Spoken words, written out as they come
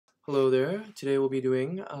Hello there. Today we'll be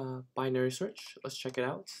doing binary search. Let's check it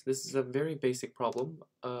out. This is a very basic problem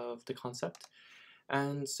of the concept.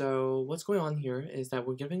 And so what's going on here is that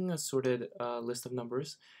we're giving a sorted list of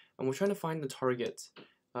numbers, and we're trying to find the target,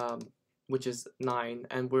 which is 9,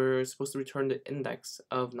 and we're supposed to return the index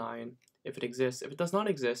of 9 if it exists. If it does not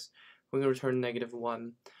exist, we're going to return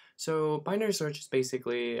 -1. So binary search is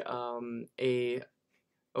basically a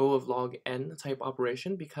O of log n type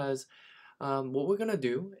operation because what we're going to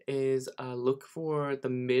do is look for the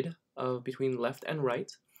mid of between left and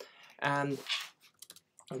right, and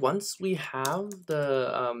once we have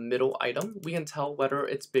the middle item, we can tell whether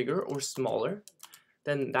it's bigger or smaller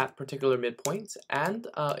than that particular midpoint. And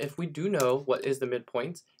if we do know what is the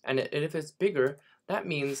midpoint, and if it's bigger, that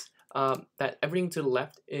means that everything to the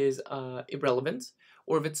left is irrelevant,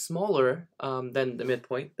 or if it's smaller than the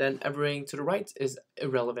midpoint, then everything to the right is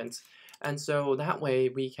irrelevant. And so that way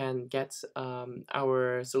we can get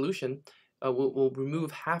our solution. We'll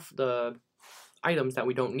remove half the items that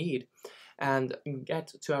we don't need and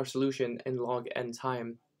get to our solution in log n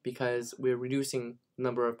time, because we're reducing the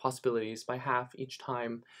number of possibilities by half each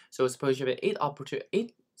time. So suppose you have 8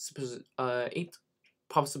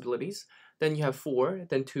 possibilities, then you have 4,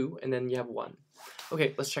 then 2, and then you have 1.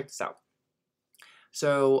 Okay, let's check this out.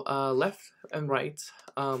 So left and right,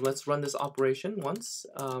 let's run this operation once,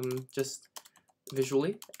 just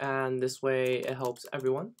visually, and this way it helps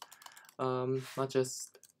everyone, not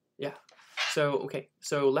just, yeah. So okay,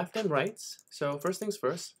 so left and right, so first things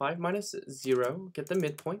first, 5 minus 0, get the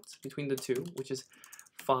midpoint between the two, which is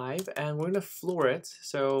 5, and we're going to floor it,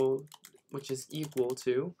 so which is equal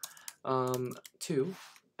to 2,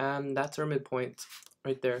 and that's our midpoint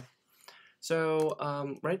right there. So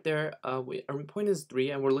right there, our midpoint is 3,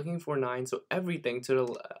 and we're looking for 9. So everything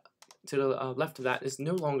to the left of that is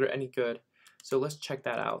no longer any good. So let's check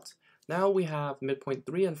that out. Now we have midpoint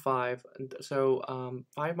 3 and 5. So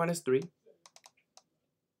 5 minus 3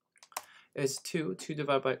 is 2. 2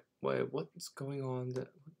 divided by, wait, what's going on?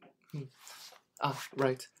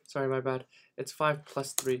 Right. Sorry, my bad. It's 5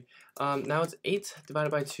 plus 3. Now it's 8 divided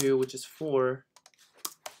by 2, which is 4.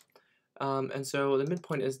 And so the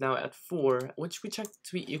midpoint is now at 4, which we check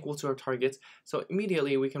to be equal to our target. So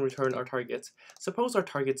immediately we can return our target. Suppose our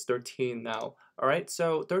target's 13 now. Alright,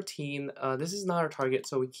 so 13, this is not our target,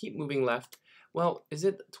 so we keep moving left. Well, is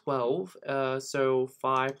it 12? So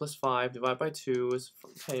 5 plus 5 divided by 2 is,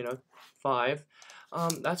 5.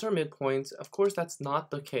 That's our midpoint. Of course, that's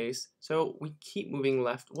not the case. So we keep moving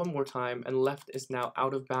left one more time, and left is now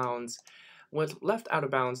out of bounds. With left out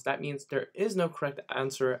of bounds, that means there is no correct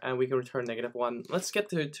answer, and we can return -1. Let's get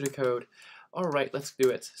to the code. Alright, let's do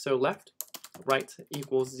it. So left, right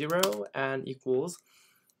equals 0 and equals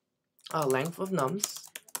length of nums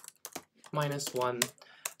minus 1.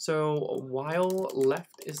 So while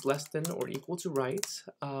left is less than or equal to right,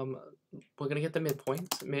 we're going to get the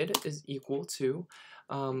midpoint. Mid is equal to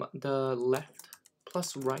the left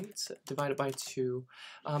plus right divided by 2.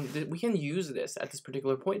 We can use this at this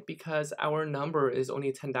particular point because our number is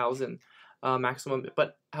only 10,000 maximum.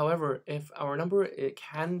 But however, if our number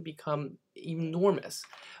can become enormous,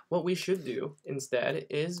 what we should do instead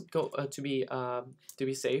is go to be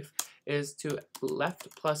safe, is to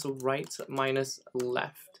left plus right minus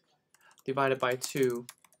left divided by 2.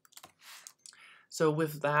 So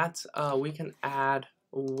with that, we can add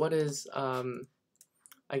what is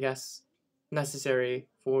I guess necessary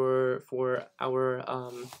for our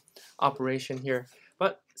operation here.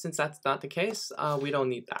 But since that's not the case, we don't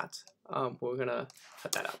need that. We're gonna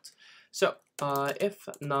cut that out. So if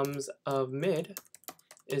nums of mid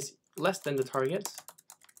is less than the target,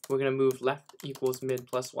 we're gonna move left equals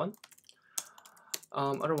mid plus 1.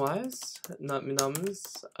 Otherwise,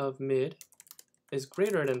 nums of mid is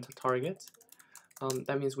greater than the target.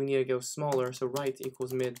 That means we need to go smaller, so right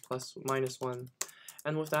equals mid plus -1.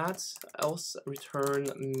 And with that, else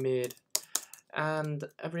return mid, and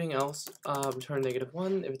everything else return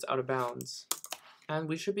 -1 if it's out of bounds. And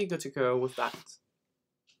we should be good to go with that.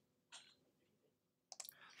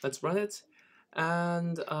 Let's run it.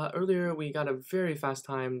 And earlier we got a very fast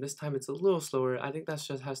time. This time it's a little slower. I think that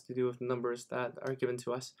just has to do with the numbers that are given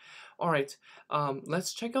to us. Alright,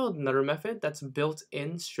 let's check out another method that's built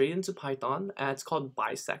in straight into Python, and it's called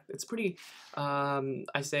bisect. It's pretty,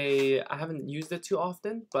 I haven't used it too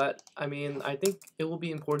often, but I mean, I think it will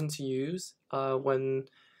be important to use when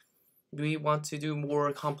we want to do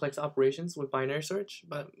more complex operations with binary search,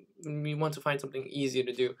 but we want to find something easy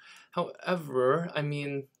to do. However, I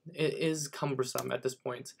mean, it is cumbersome at this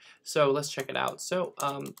point. So let's check it out. So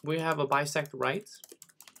we have a bisect right.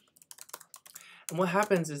 And what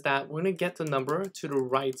happens is that we're going to get the number to the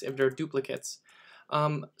right if they're duplicates.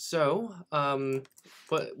 What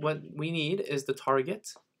we need is the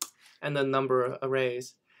target and the number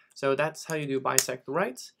arrays. So that's how you do bisect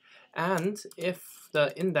right. And if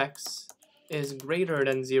the index is greater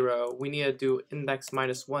than 0, we need to do index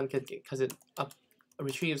 -1 because it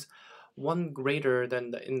retrieves one greater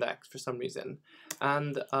than the index for some reason.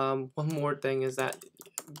 And one more thing is that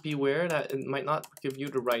beware that it might not give you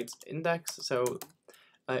the right index. So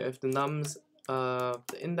if the nums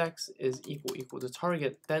the index is equal to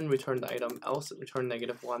target, then return the item, else return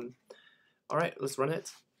 -1. Alright, let's run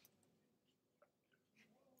it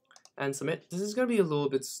and submit. This is going to be a little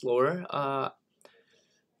bit slower.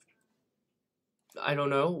 I don't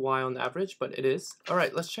know why on average, but it is.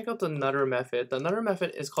 Alright, let's check out the nutter method. The nutter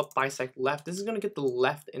method is called bisect left. This is going to get the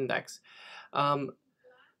left index.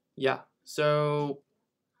 Yeah, so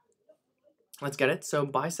let's get it. So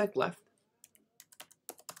bisect left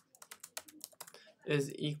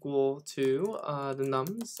is equal to the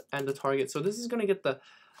nums and the target. So this is going to get the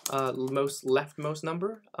most leftmost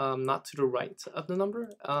number, not to the right of the number.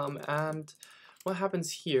 And what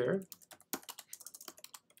happens here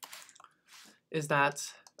is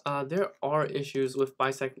that there are issues with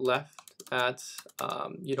bisect left that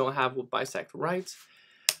you don't have with bisect right.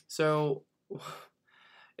 So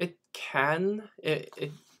the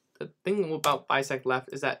thing about bisect left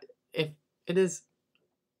is that if it is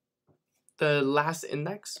the last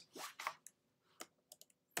index,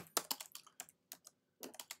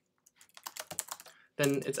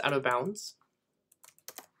 then it's out of bounds.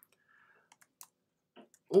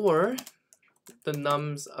 Or the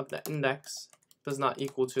nums of the index does not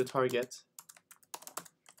equal to the target,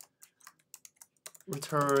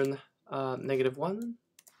 return -1,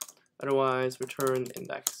 otherwise return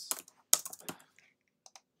index.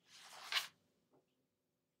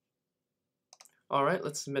 Alright,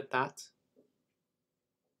 let's submit that.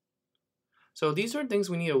 So these are things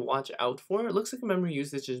we need to watch out for. It looks like memory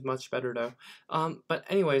usage is much better though. But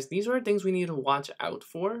anyways, these are things we need to watch out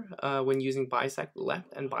for when using bisect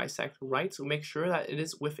left and bisect right. So make sure that it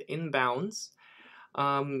is within bounds.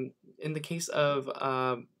 In the case of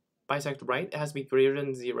bisect right, it has to be greater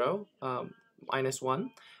than 0,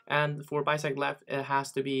 -1. And for bisect left, it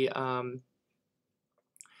has to be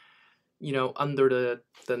under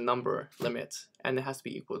the number limit, and it has to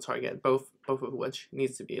be equal to target, both of which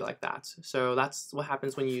needs to be like that. So that's what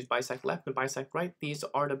happens when you use bisect left and bisect right. These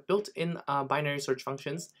are the built-in binary search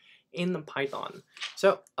functions in Python.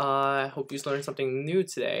 So I hope you learned something new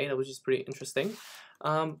today, that was just pretty interesting.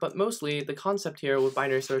 But mostly the concept here with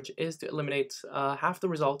binary search is to eliminate half the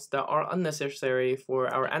results that are unnecessary for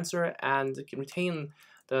our answer and can retain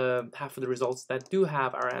the half of the results that do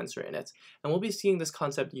have our answer in it. And we'll be seeing this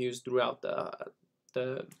concept used throughout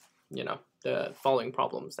the following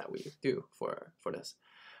problems that we do for this.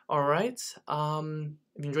 Alright, if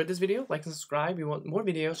you enjoyed this video, like and subscribe. If you want more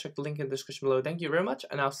videos, check the link in the description below. Thank you very much,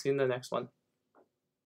 and I'll see you in the next one.